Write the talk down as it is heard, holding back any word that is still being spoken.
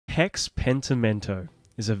Hex Pentimento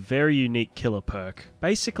is a very unique killer perk.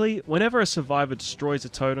 Basically, whenever a survivor destroys a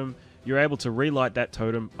totem, you're able to relight that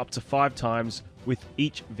totem up to 5 times with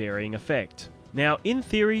each varying effect. Now, in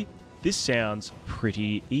theory, this sounds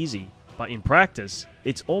pretty easy, but in practice,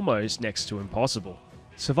 it's almost next to impossible.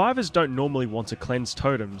 Survivors don't normally want to cleanse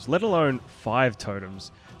totems, let alone 5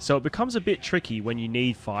 totems, so it becomes a bit tricky when you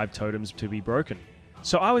need 5 totems to be broken.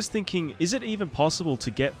 So I was thinking, is it even possible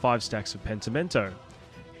to get 5 stacks of Pentimento?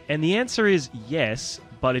 And the answer is yes,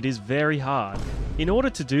 but it is very hard. In order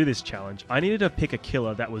to do this challenge, I needed to pick a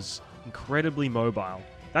killer that was incredibly mobile.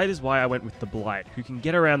 That is why I went with the Blight, who can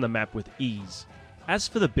get around the map with ease. As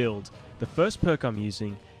for the build, the first perk I'm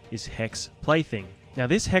using is Hex Plaything. Now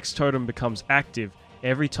this Hex totem becomes active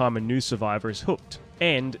every time a new survivor is hooked,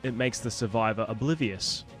 and it makes the survivor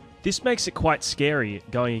oblivious. This makes it quite scary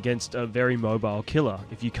going against a very mobile killer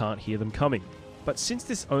if you can't hear them coming. But since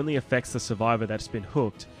this only affects the survivor that's been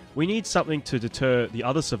hooked, we need something to deter the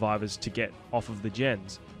other survivors to get off of the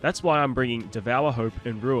gens. That's why I'm bringing Devour Hope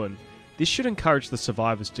and Ruin. This should encourage the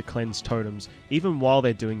survivors to cleanse totems even while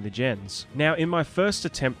they're doing the gens. Now, in my first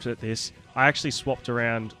attempt at this, I actually swapped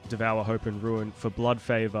around Devour Hope and Ruin for Blood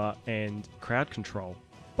Favor and Crowd Control.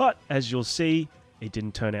 But, as you'll see, it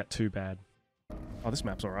didn't turn out too bad. Oh, this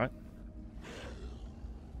map's alright.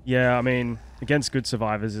 Yeah, I mean, against good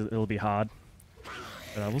survivors, it'll be hard.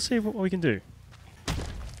 But we'll see what we can do.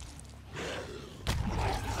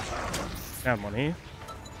 Found one here.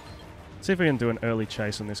 See if we can do an early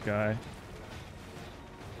chase on this guy.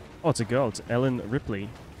 Oh, it's a girl. It's Ellen Ripley.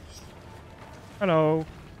 Hello.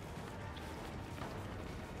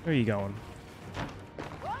 Where are you going?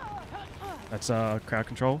 That's crowd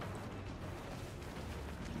control.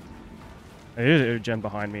 There's a gen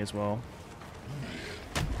behind me as well.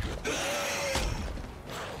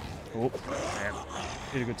 Oh, man.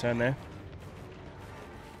 Did a good turn there.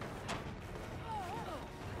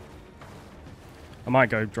 I might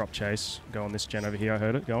go drop chase. Go on this gen over here. I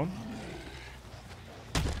heard it. Go on.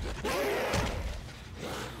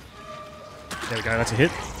 There we go. That's a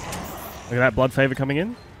hit. Look at that blood favor coming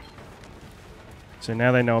in. So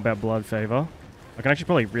now they know about blood favor. I can actually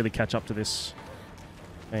probably really catch up to this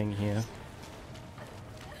thing here.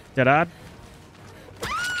 Dead hard?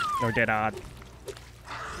 No dead hard.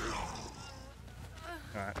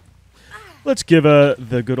 Alright. Let's give her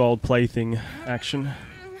the good old plaything action.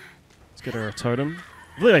 Let's get her a totem.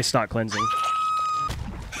 I believe they start cleansing.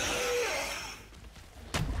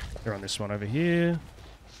 They're on this one over here.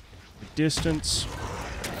 The distance.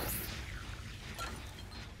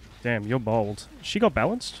 Damn, you're bold. She got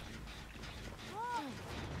balanced?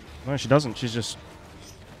 No, she doesn't. She's just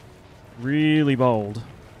really bold.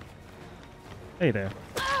 Hey there.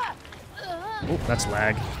 Oh, that's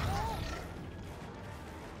lag.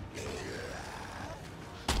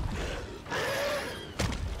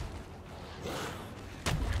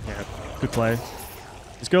 Yeah, good play.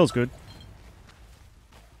 This girl's good.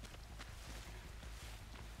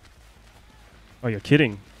 Oh, you're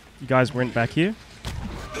kidding. You guys went back here?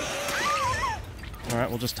 Alright,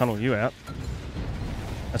 we'll just tunnel you out.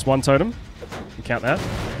 That's one totem. You count that.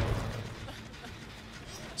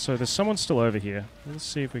 So there's someone still over here. Let's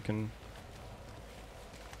see if we can...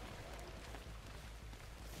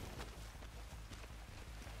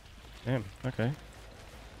 Damn, okay.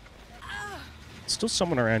 Still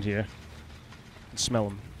someone around here. I can smell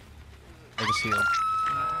them. I just hear them.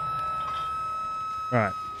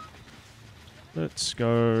 Alright. Let's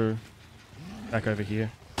go back over here.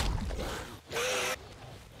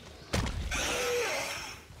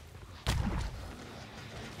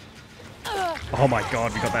 Oh my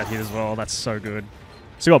god, we got that hit as well. That's so good.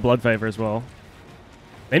 Still got blood favor as well.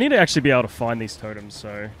 They need to actually be able to find these totems,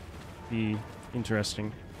 so be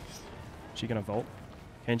interesting. Is she gonna vault?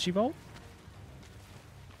 Can she vault?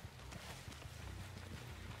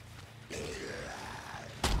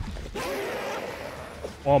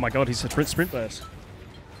 Oh my god, he's a sprint burst.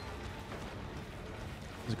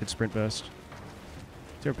 He's a good sprint burst.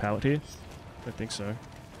 Is there a pallet here? I don't think so.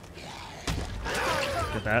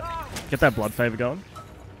 Get that. Get that blood favor going.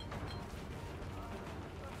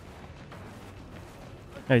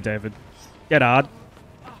 Hey, David. Get hard.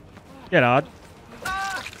 Get hard.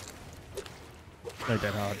 No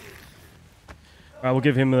dead hard. Alright, we'll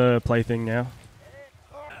give him the plaything now.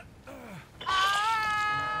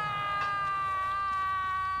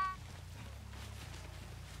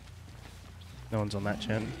 No one's on that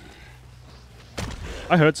gen.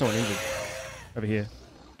 I heard someone injured. Over here.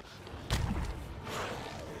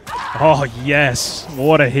 Oh, yes!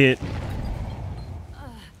 What a hit.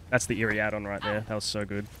 That's the eerie add-on right there. That was so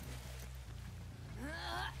good.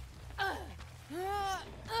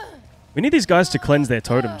 We need these guys to cleanse their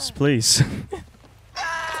totems, please.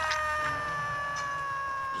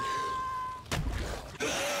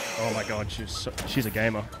 Oh my god, she's a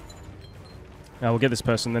gamer. Now we'll get this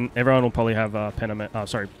person, then everyone will probably have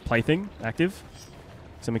Plaything active.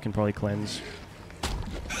 So then we can probably cleanse.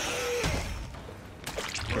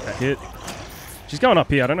 Get that hit. She's going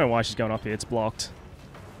up here. I don't know why she's going up here. It's blocked.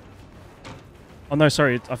 Oh no,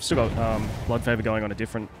 sorry. I've still got Blood Favor going on a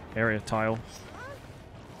different area tile.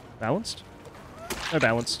 Balanced? No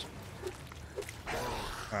balanced.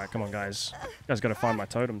 Alright, come on guys. You guys gotta find my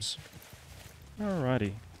totems.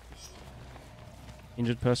 Alrighty.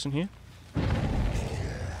 Injured person here.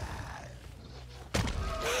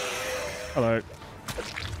 Hello.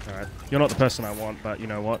 Alright. You're not the person I want, but you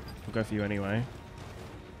know what? I'll go for you anyway.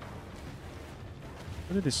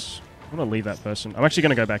 What did this... I'm gonna leave that person. I'm actually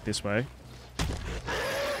gonna go back this way.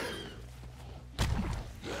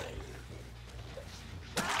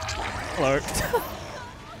 Hello.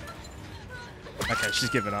 Okay, she's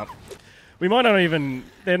given up. We might not even...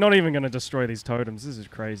 They're not even gonna destroy these totems. This is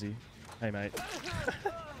crazy. Hey, mate.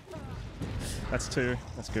 That's 2.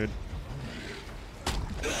 That's good.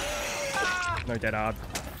 No dead hard.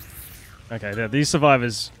 Okay, these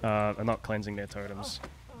survivors are not cleansing their totems.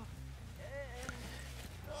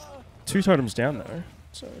 2 totems down though,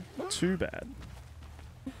 so not too bad.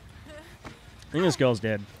 I think this girl's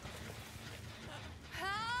dead.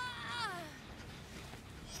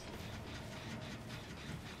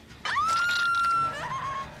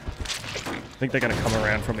 I think they're going to come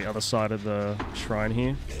around from the other side of the shrine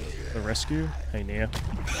here. The rescue. Hey, Nia.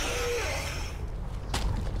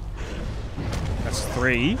 That's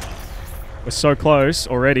 3. We're so close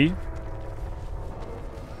already.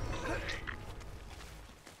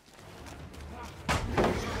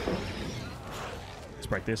 Let's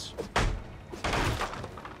break this.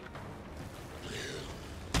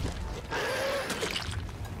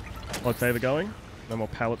 Blood Favor going. No more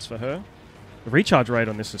pallets for her. The recharge rate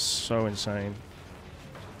on this is so insane.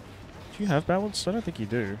 Do you have balance? I don't think you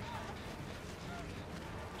do.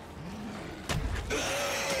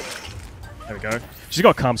 There we go. She's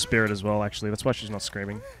got Calm Spirit as well, actually. That's why she's not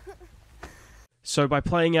screaming. So by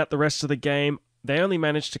playing out the rest of the game, they only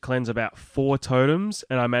managed to cleanse about 4 totems,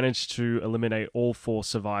 and I managed to eliminate all 4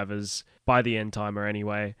 survivors by the end timer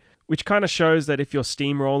anyway. Which kind of shows that if you're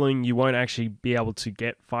steamrolling, you won't actually be able to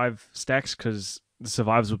get 5 stacks because the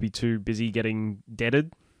survivors will be too busy getting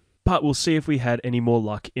deaded. But we'll see if we had any more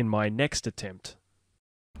luck in my next attempt.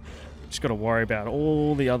 Just got to worry about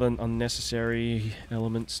all the other unnecessary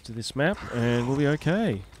elements to this map, and we'll be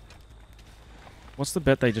okay. What's the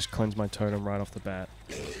bet they just cleanse my totem right off the bat?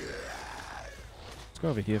 Let's go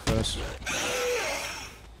over here first.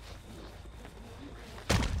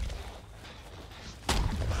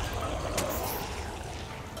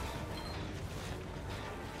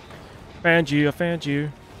 Found you, I found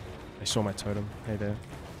you. They saw my totem. Hey there.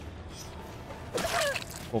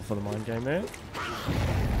 All for the mind game there.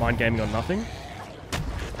 Mind gaming on nothing.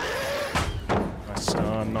 Nice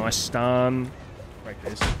stun, nice stun. Break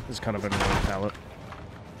this. This is kind of an annoying pallet.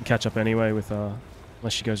 Can catch up anyway with,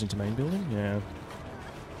 unless she goes into main building? Yeah.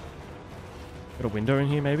 Got a window in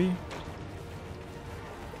here maybe?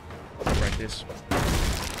 Break this.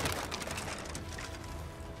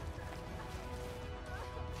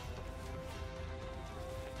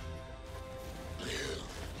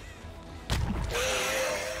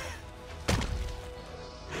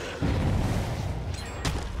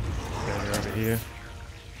 Here.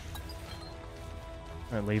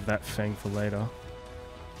 I'll leave that Fang for later.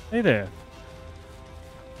 Hey there.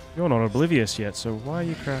 You're not oblivious yet, so why are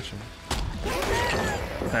you crashing?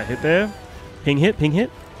 That hit there. Ping hit, ping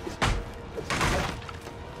hit.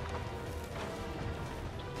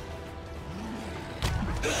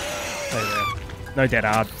 Hey there. No dead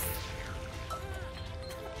hard.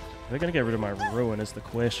 They're gonna get rid of my ruin is the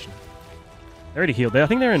question. They already healed there. I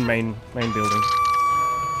think they're in main building.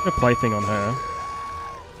 A plaything on her.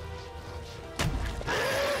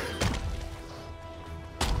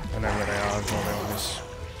 I know where they are as well. They're on this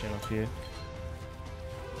gen up here.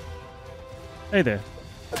 Hey there.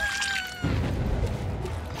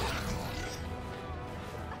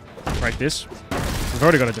 Break this. We've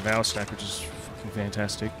already got a Devour stack, which is fucking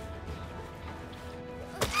fantastic.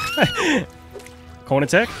 Corner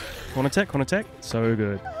tech. Corner tech. Corner tech. So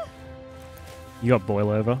good. You got boil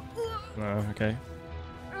over. No, okay.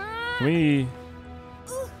 Can we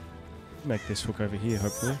make this hook over here,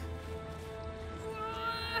 hopefully?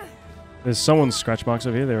 There's someone's scratch marks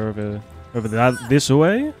over here. They're over this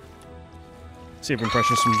way. See if we can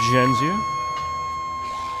pressure some gens here.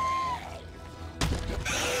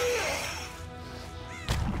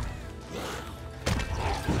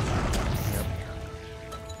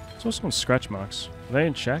 Saw some scratch marks. Are they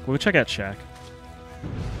in shack? We'll check out shack.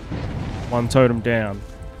 One totem down.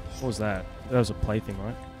 What was that? That was a plaything,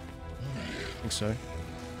 right? I think so.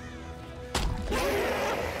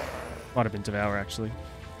 Might have been Devour, actually.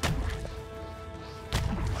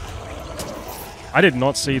 I did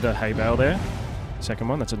not see the hay bale there. Second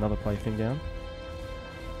one, that's another plaything down.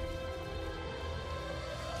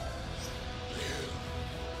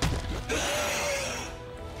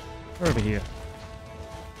 We're over here.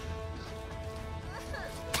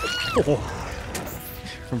 Oh.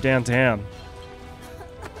 From downtown.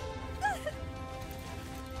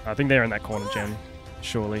 I think they're in that corner, Jen.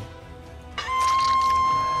 Surely.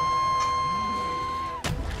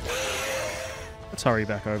 Let's hurry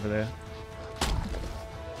back over there.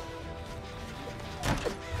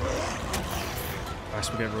 Nice,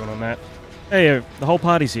 we'll get everyone on that. Hey, the whole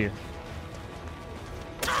party's here.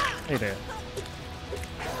 Hey there.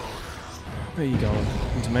 Where are you going?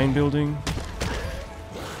 Into main building.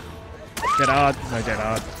 Dead hard. No, dead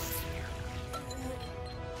hard.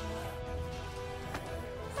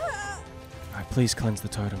 Alright, please cleanse the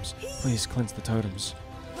totems. Please cleanse the totems.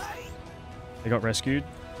 They got rescued.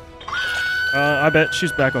 I bet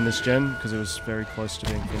she's back on this gen because it was very close to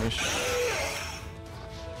being finished.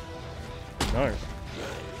 No.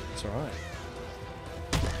 It's alright.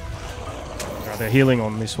 Alright, they're healing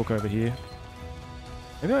on this hook over here.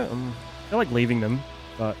 Maybe I feel like leaving them,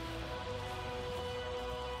 but...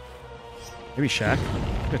 Maybe shack.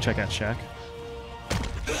 Go check out shack.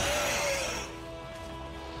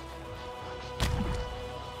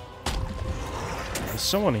 There's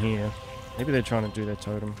someone here. Maybe they're trying to do their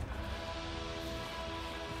totem.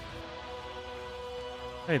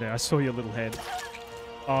 Hey there, I saw your little head.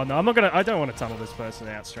 Oh no, I'm not gonna... I don't want to tunnel this person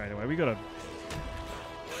out straight away. We gotta...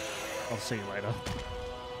 I'll see you later.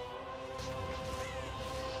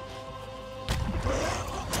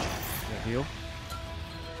 Yeah, heal.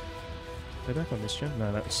 They're back on this gen?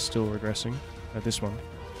 No, that's still regressing. Oh, this one.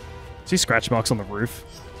 See scratch marks on the roof?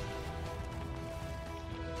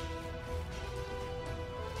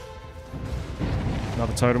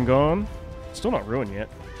 Another totem gone. Still not ruined yet.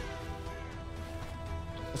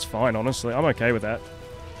 That's fine, honestly. I'm okay with that.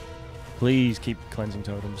 Please keep cleansing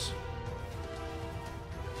totems.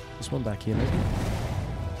 This one back here, maybe?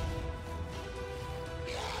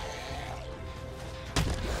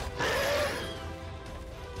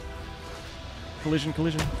 Collision,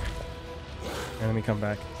 collision. And let me come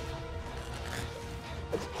back.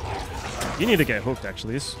 You need to get hooked,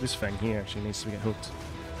 actually. This fang here actually needs to get hooked.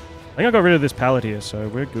 I think I got rid of this pallet here, so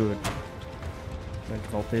we're good. Don't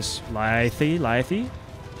vault this. Lithy, Lithy.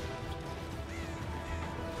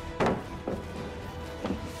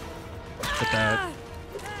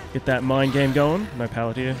 Get that mind game going. No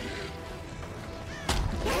pallet here.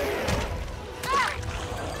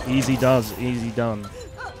 Easy does, easy done.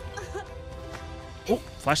 Oh,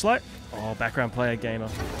 flashlight. Oh, background player gamer.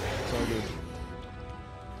 So good.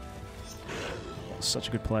 Such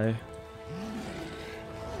a good player.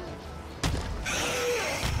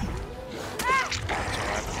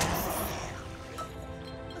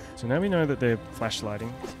 So now we know that they're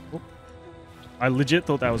flashlighting. Oh. I legit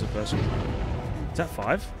thought that was a person. Is that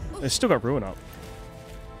 5? They've still got Ruin up.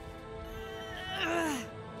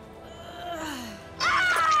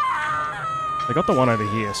 They got the one over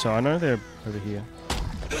here, so I know they're over here.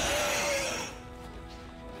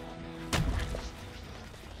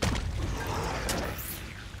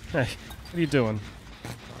 Hey, what are you doing?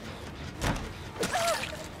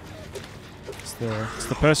 It's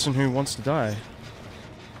the person who wants to die.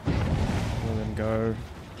 Let them go.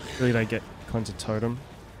 Really, they get cleanse a totem.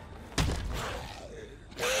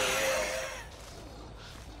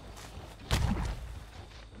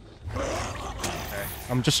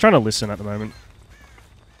 I'm just trying to listen at the moment.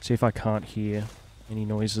 See if I can't hear any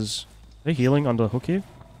noises. Are they healing under the hook here?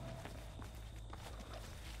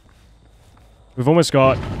 We've almost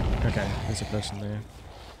got... Okay, there's a person there.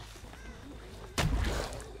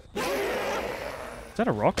 Is that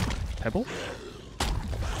a rock? Pebble?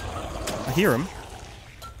 I hear him.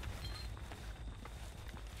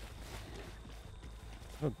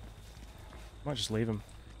 Oh. Might just leave him.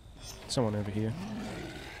 Someone over here.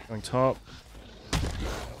 Going top.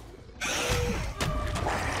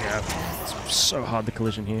 Yeah, it's so hard the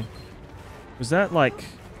collision here. Was that like...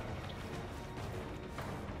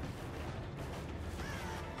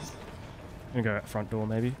 I'm gonna go out front door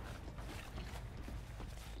maybe.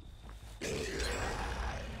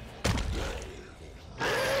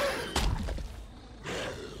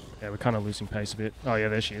 Yeah, we're kind of losing pace a bit. Oh yeah,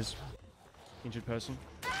 there she is. Injured person.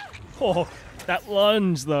 Oh, that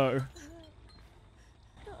lunge though.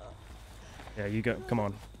 Yeah, you go. Come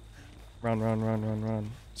on. Run, run, run, run,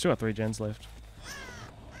 run. Still got 3 gens left.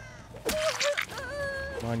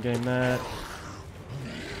 Mind game that.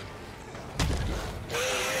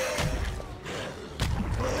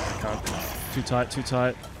 Can't. Too tight, too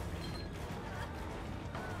tight.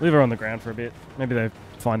 Leave her on the ground for a bit. Maybe they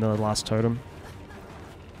find the last totem.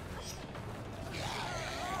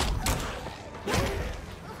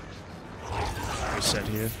 Reset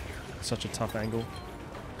here. Such a tough angle.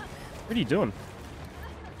 What are you doing?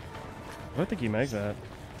 I don't think you make that.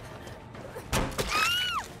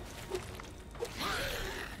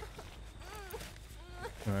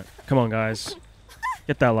 Alright, come on guys.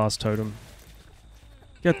 Get that last totem.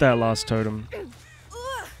 Get that last totem.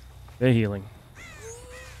 They're healing.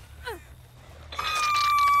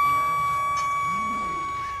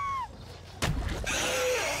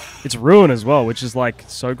 It's Ruin as well, which is like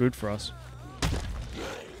so good for us.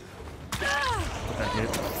 That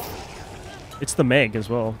hit. It's the Meg as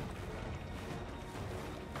well.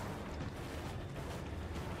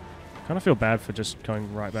 Kind of feel bad for just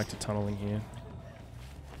going right back to tunneling here.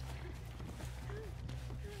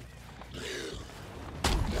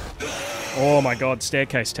 Oh my god,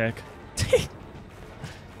 staircase tech. Is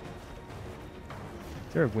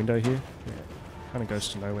there a window here? Yeah. Kind of goes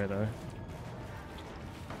to nowhere though.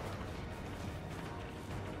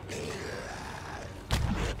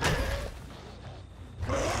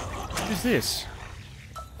 Who's this?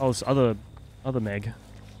 Oh, it's other Meg.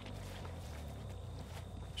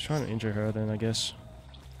 Just trying to injure her then, I guess.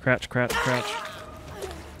 Crouch, crouch, crouch.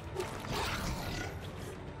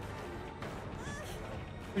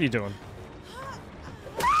 What are you doing?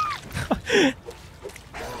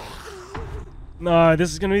 No,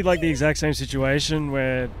 this is going to be like the exact same situation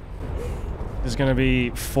where there's going to be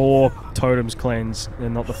 4 totems cleansed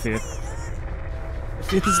and not the 5th. The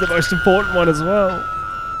 5th is the most important one as well.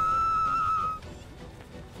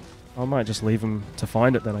 I might just leave him to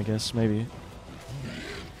find it then, I guess, maybe.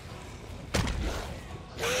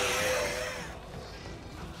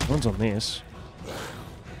 One's on this.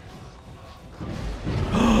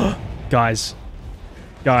 Guys.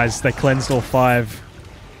 Guys, they cleansed all 5.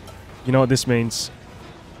 You know what this means?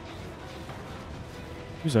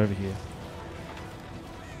 Who's over here?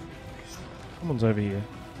 Someone's over here.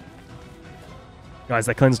 Guys,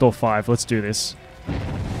 they cleansed all 5. Let's do this.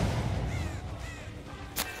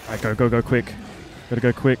 Alright, go, go, go quick. Gotta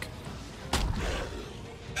go quick.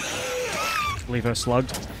 Leave her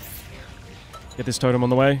slugged. Get this totem on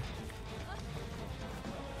the way.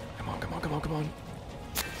 Come on, come on, come on, come on.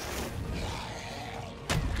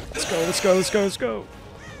 Let's go, let's go, let's go, let's go.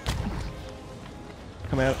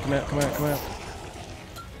 Come out, come out, come out, come out.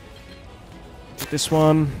 Get this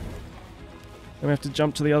one. Then we have to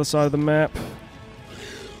jump to the other side of the map.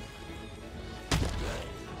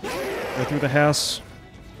 Go through the house.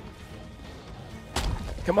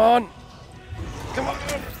 Come on! Come on!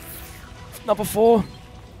 Number 4.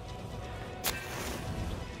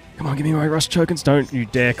 Come on, give me my rust tokens. Don't you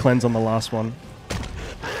dare cleanse on the last one.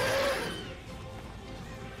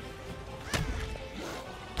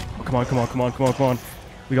 Oh, come on, come on, come on, come on, come on.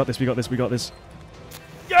 We got this, we got this, we got this.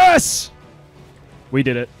 Yes! We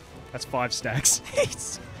did it. That's 5 stacks.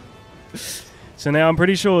 So now I'm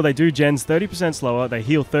pretty sure they do gens 30% slower, they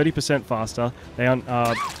heal 30% faster,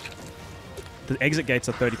 the exit gates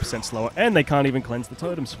are 30% slower, and they can't even cleanse the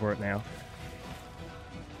totems for it now.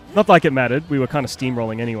 Not like it mattered, we were kind of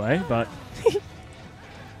steamrolling anyway, but...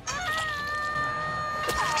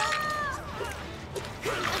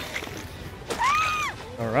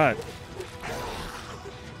 Alright.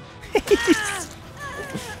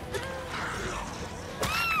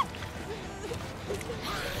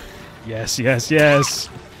 Yes, yes, yes.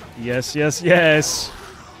 Yes, yes, yes.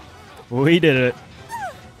 We did it.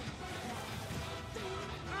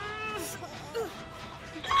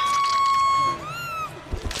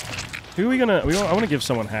 Who are we gonna... I want to give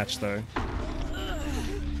someone hatch, though.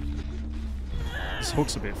 This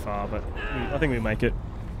hook's a bit far, but I think we make it.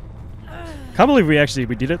 Can't believe we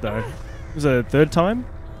did it, though. It was a 3rd time?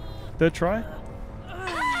 3rd try?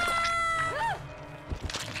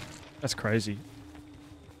 That's crazy.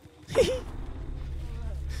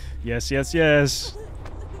 Yes, yes, yes.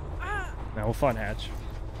 Now we'll find hatch.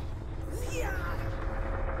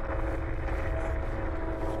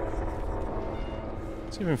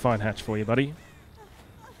 Let's see if we can find hatch for you, buddy.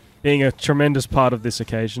 Being a tremendous part of this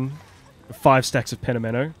occasion. 5 stacks of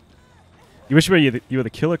Pentimento. You wish you were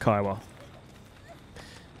the killer Kaiwa.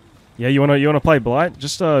 Yeah, you wanna play Blight?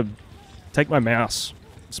 Just take my mouse.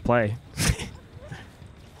 Let's play.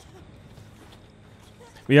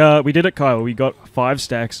 We did it, Kyle. We got 5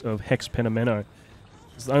 stacks of Hex Pentimento.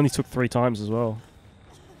 It only took 3 times as well.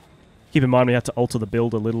 Keep in mind we have to alter the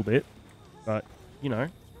build a little bit, but, you know,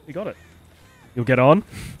 we got it. You'll get on?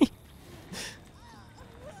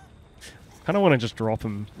 Kind of want to just drop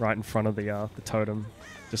him right in front of the totem,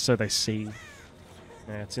 just so they see.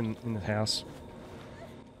 Yeah, it's in the house.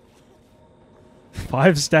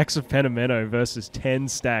 5 stacks of Pentimento versus 10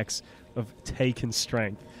 stacks of Taken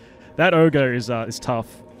Strength. That ogre is tough.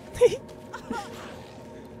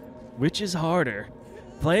 Which is harder,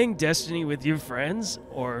 playing Destiny with your friends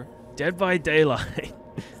or Dead by Daylight?